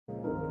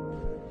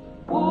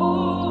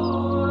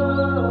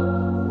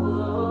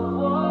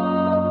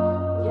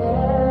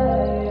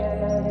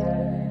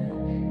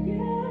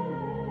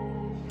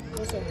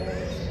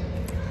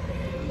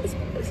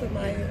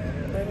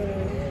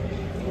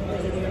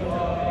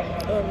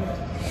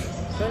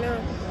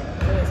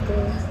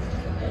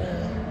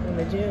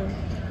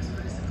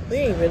We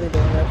ain't really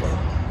doing nothing.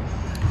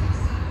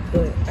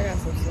 But I got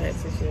some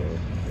snacks and shit.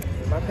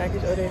 My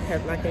package order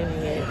has not came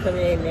in yet.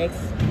 Coming in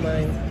next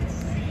month.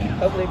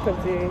 Hopefully it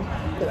comes in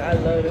because I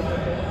love it.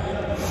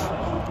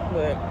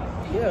 But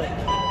yeah.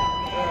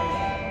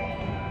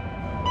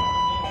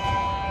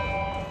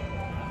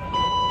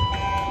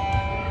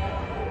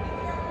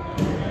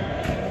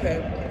 Okay.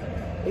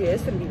 Yeah,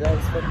 it's gonna be loud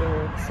as fucking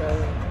work, so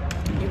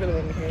you really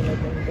won't be hearing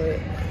nothing. But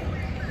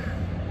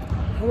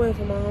I'm waiting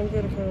for my homegirl to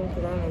come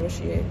because I don't know where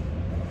she at.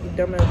 You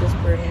dumbass this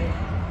person.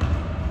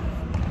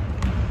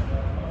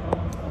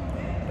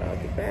 I'll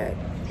be back.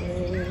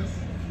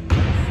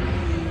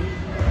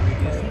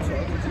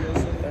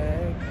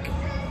 Back.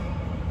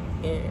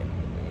 And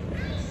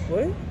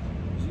what? You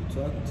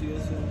talking to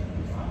yourself?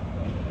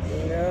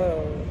 No.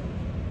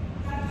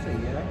 Say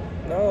yeah.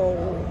 No.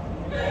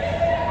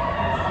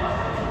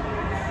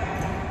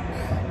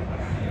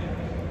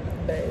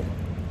 But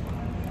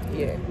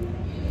yeah.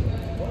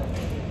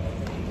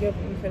 Yep,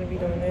 we finna be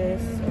doing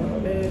this, all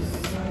this.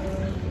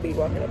 Be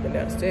walking up and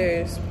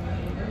downstairs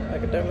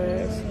like a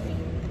dumbass.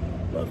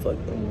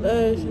 Motherfucking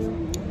lush.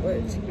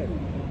 But she can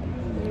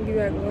be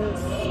back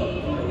once.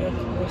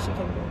 When she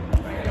can.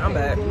 I'm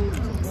back.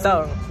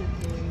 So,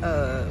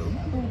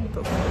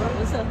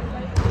 what's up?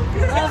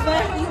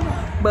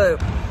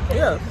 But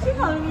yeah. She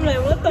probably be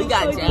like, what the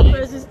fuck you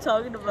person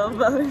talking about?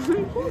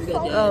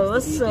 Oh,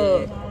 what's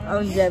up?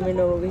 I'm jamming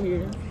over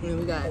here. And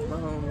we got my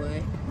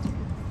homeboy.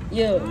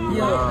 Yo.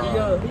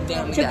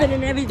 Tripping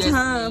in every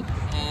time.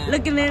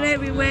 Looking in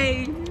every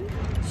way.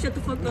 Shut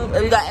the fuck up.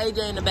 And we got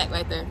AJ in the back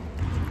right there.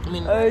 I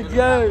mean,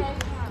 AJ.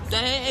 Say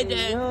hey,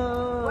 AJ.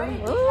 Yo.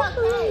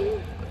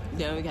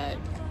 Then we got.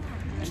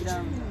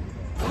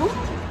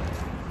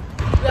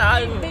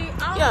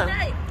 Yeah.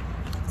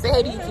 Say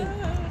hey to YouTube.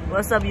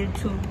 What's up,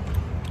 YouTube?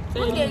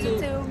 Say hey to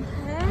YouTube.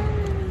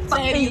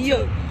 Say hey to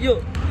YouTube. Yo.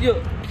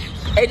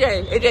 AJ.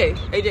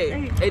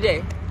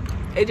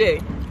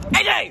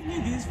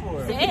 These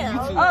four.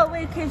 Oh,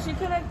 wait, can she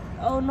connect?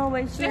 Oh, no,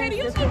 wait. Say hey to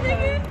YouTube,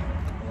 nigga.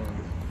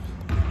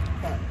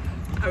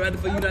 I'd rather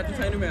for you not to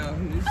turn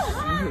around.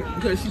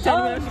 Because she turned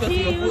around, she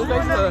She gonna was see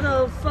one my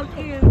of full the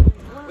fucking...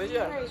 But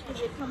yeah,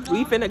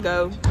 we finna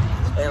go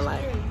in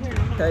like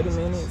 30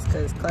 minutes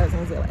because class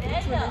ends at like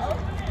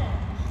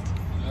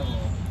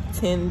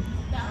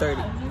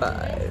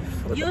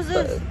 10:35. Use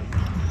this.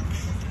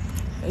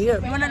 Yeah.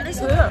 You wanna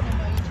listen? Yeah.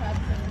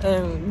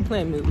 And we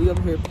playing music. We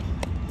over here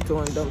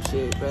doing dumb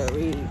shit, but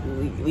we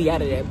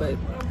out of there. But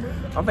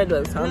I'm finna do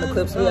a ton of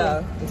clips. We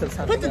out until the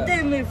time. Put the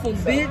damn in for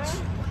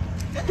bitch.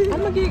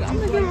 I'm gonna get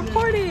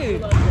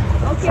recorded.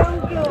 Okay.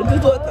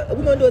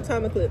 We're gonna do a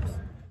time of clips.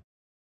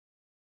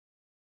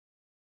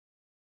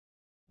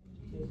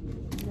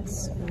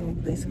 So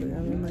basically,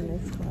 I'm in my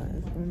next class.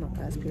 I'm in my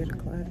past period of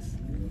class.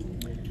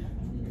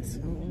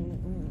 So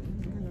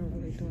I'm not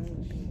really doing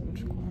anything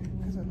much quiet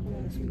because I don't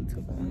want to speak to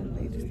them.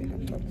 They just think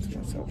I'm talking to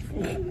myself.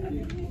 But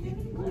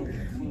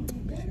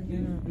you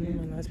know, I'm in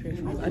my last period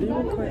of class. I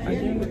didn't record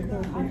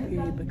whole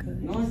period because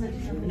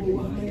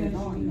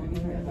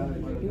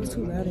it was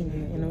too loud in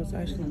here, and it was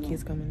actually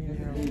kids coming in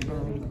here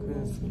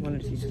because one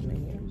of the teachers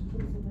made it.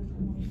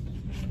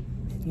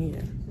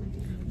 Yeah.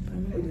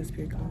 I'm in this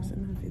period class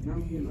and I'm 5th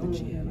grade, but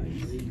she has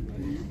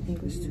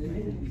English too.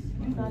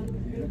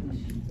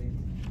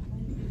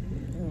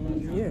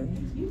 Yeah.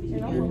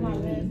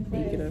 And we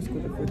get out of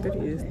school at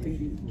 4:30. It's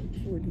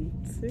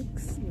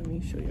 3:46. Let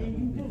me show y'all.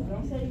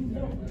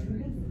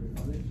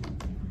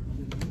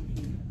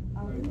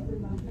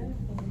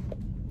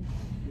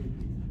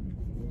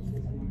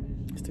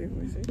 It's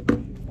 3:46.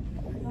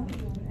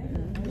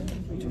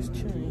 We're just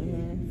chilling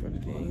here for the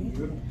day.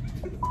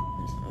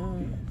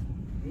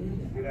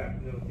 Good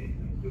afternoon,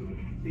 teachers and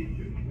students.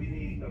 Teachers, we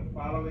need the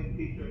following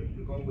teachers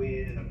to go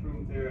in and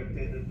approve their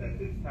attendance at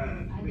this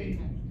time, please.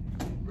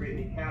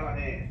 Brittany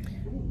Callahan,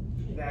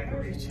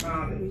 Zachary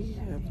Collins,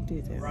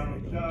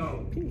 Ronald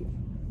Jones,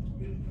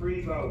 Ms.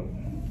 Prevo,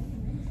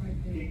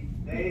 Keith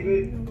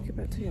David,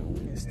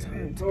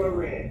 and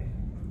Torres.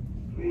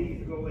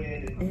 Please go in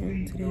and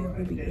complete your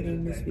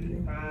attendance at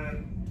this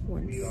time.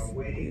 We are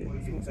waiting for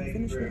you. Thank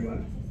you very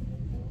much.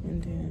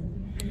 And then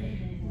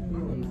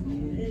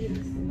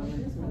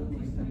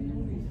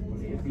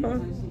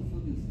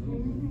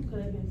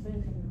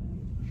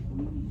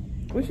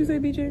what you say,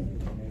 BJ?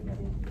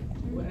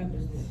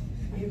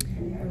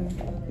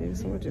 Yeah,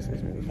 someone just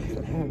asked me if I'm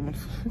fucking home.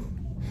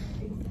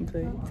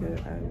 But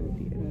I will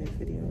be in this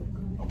video.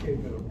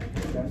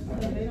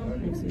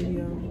 Next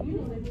video,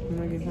 when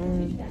I get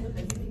home.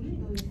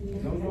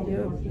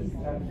 Yep.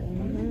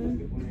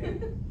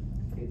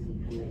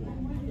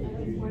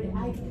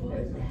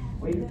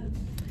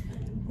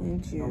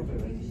 And yeah,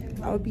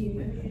 I'll be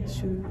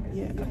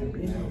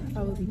I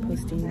will be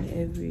posting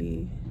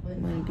every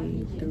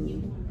Monday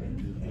through,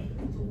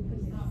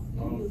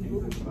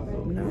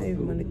 not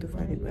every Monday through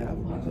Friday, but I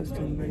will be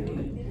posting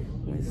Monday,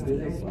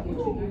 Wednesdays,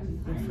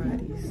 and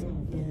Fridays,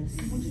 and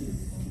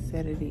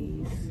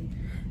Saturdays.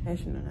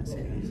 Actually, no, not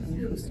Saturdays.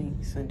 I'm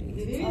posting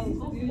Sundays.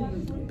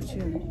 But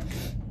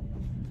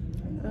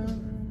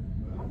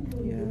yeah,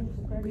 yeah,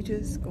 we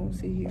just gonna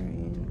sit here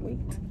and wait.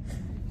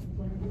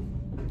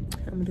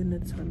 I'm gonna do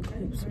another time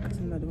clips because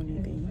I'm not doing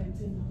anything.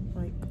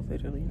 Like,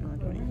 literally not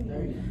doing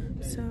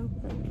anything. So, I'm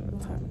gonna do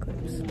another time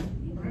clips.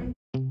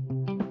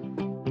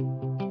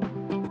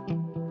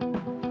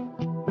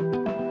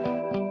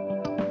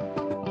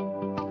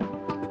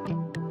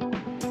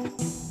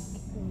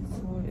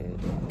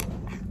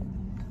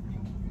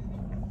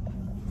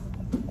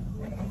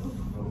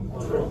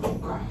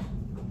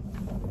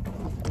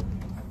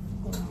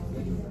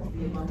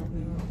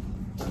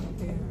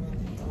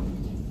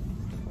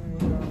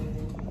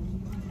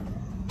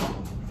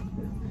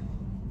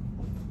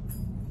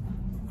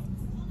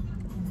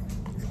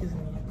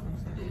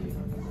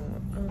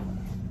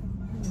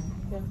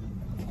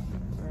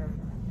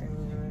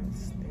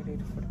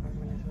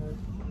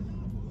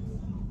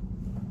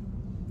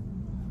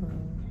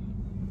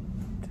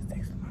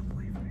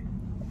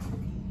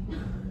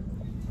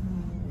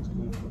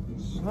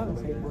 I don't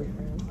say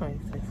boyfriend. I'm not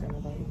even texting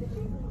nobody.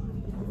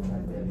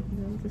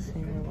 I'm just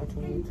sitting here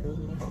watching YouTube,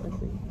 most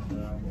likely.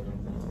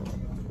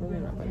 Really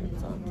not going to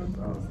talk to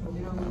bro. I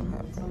don't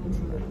have too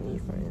many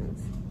friends.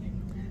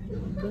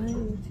 But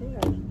yeah.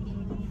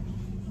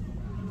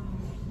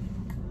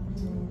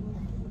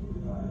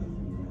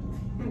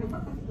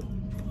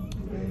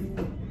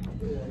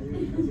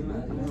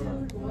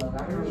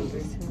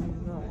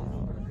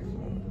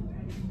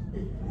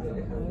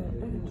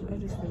 I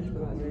just finished my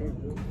work.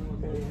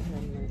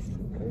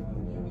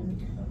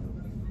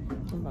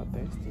 I'm about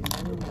thirsty. I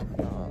don't know if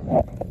y'all.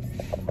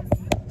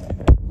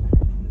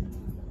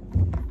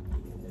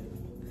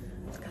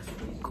 It's got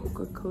some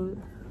Coca-Cola.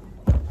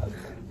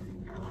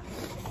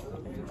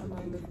 I'm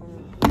on the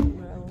phone.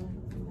 Well,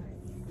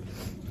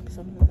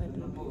 sometimes I do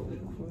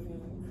recording.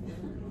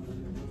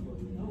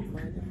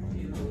 My other phone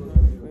is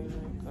not very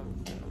nice.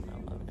 I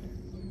love it.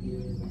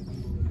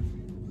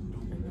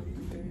 And I'm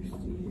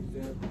thirsty.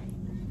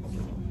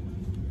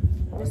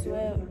 Miss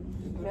Webb,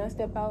 may I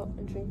step out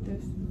and drink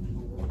this?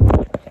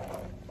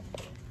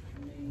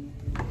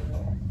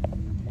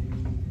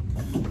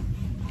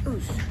 Oh,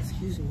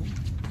 excuse me.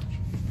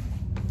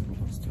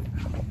 I'll step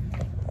out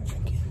and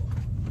drink it.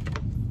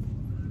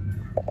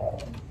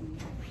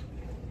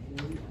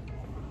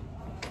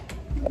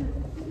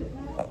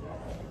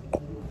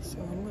 So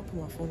I'm gonna put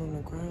my phone on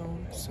the ground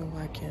so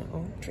I can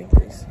drink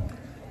this.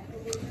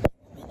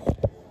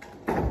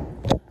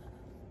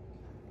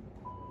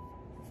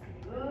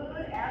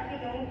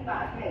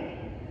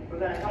 We're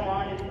going to come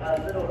on a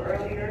little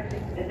earlier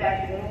this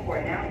afternoon for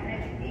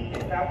announcements.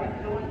 Start what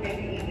you're doing, check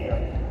your email.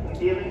 We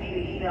did receive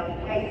an email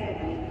notification,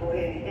 so we can go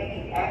ahead and check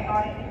it, act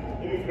on it.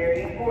 It is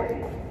very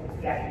important.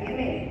 You got to get a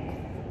minute.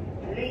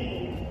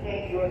 Please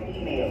check your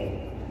email.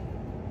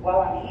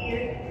 While I'm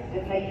here,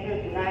 just make sure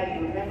tonight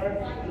you remember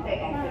to take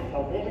on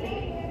Cisco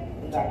Liberty.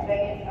 This is our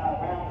second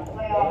round of the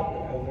playoffs.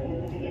 This will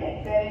begin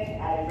at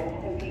 7 out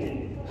of 2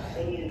 years.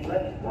 They need as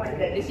much support as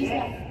they can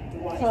get. We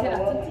want to show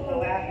up and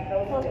show out and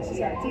show them that we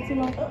are here.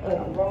 The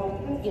road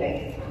to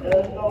faith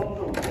does go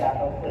through without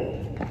no clips.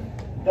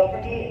 Don't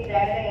forget,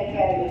 Saturday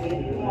Academy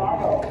is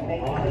tomorrow.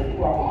 Make sure that you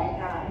are on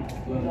time.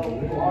 You know who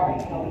you are,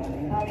 you know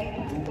who's coming,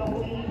 so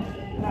please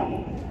keep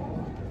coming.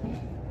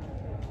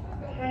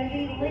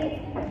 Trinity Link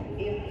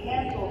is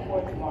canceled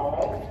for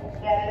tomorrow,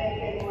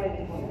 Saturday, February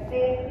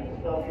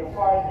 25th. So if you're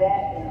part of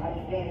that, then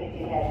understand that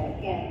it has been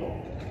canceled.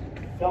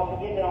 Don't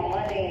forget that on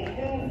Monday and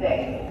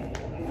Tuesday,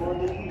 you will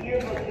do your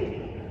yearbook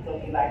pictures. So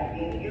if you'd like to be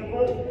in the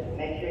yearbook,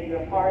 make sure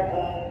you're a part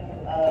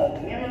of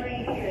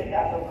memories here at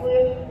South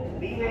Cliff.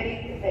 Be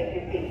ready to take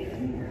your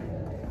pictures.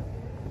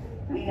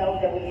 We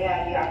know that we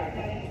have the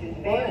opportunity to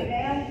do face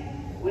exam,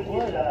 which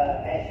is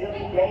at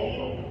Billy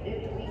Days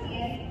this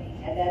weekend,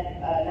 and that's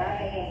 9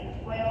 a.m.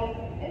 to 12.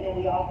 And then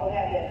we also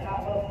have that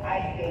pop-up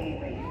ice skating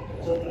rink.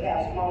 So if you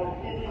have smaller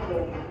siblings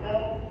or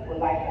yourself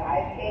would like to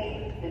ice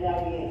skate, then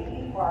that'll be a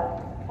key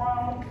part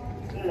from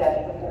 11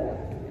 to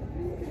 4.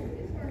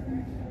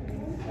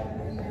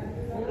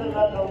 Good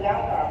luck goes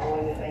out to our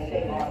boys as they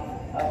take on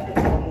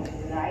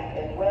tonight,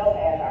 as well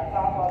as our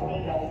softball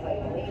team that will play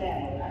Molina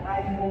and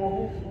High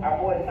School, our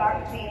boys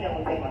soccer team that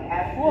will take on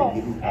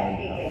Ashland at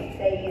PK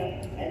Stadium,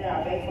 and then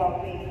our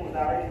baseball team who is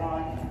already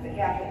on the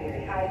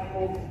Castleberry High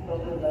School. So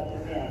good luck to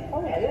them.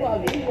 And then those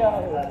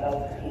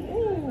teams.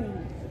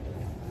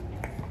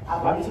 I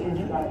believe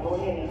we're going to go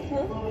ahead and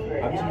conclude your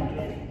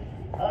announcements.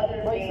 Other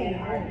than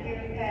our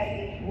care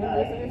package,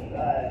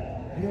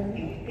 you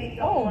picked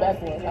up on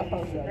backwards. I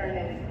promise you.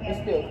 It's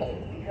still cold.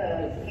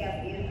 Because camp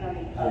is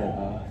coming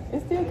up.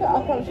 It's still cold.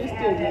 I promise you, it's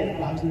still good.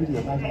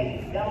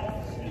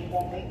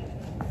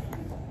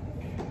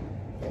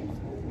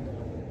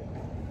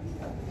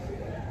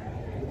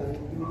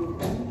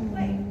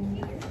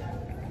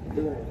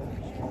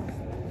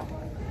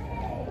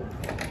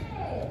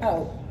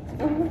 Oh.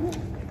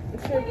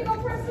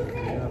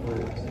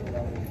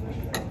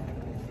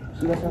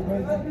 She got some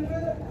crazy?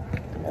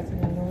 That's an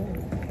annoying.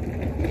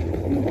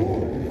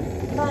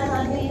 Bye,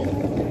 honey.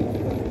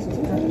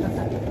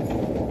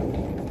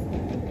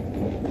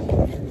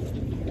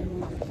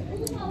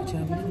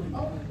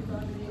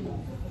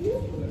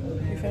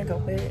 You finna go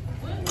bed?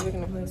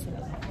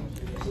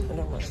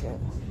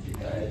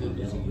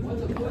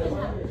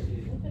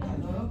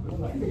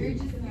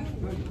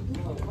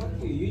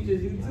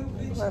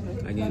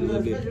 I get a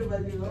little bit.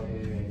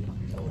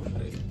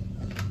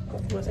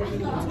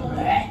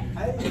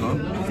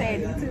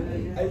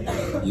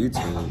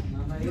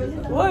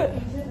 YouTube. What?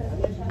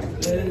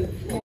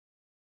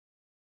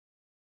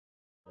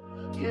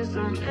 Get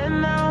some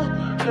in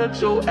now,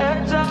 cut your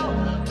edge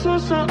out. To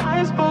some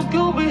iceberg,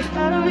 you'll be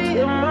heavy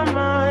in my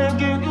mind.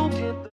 Give you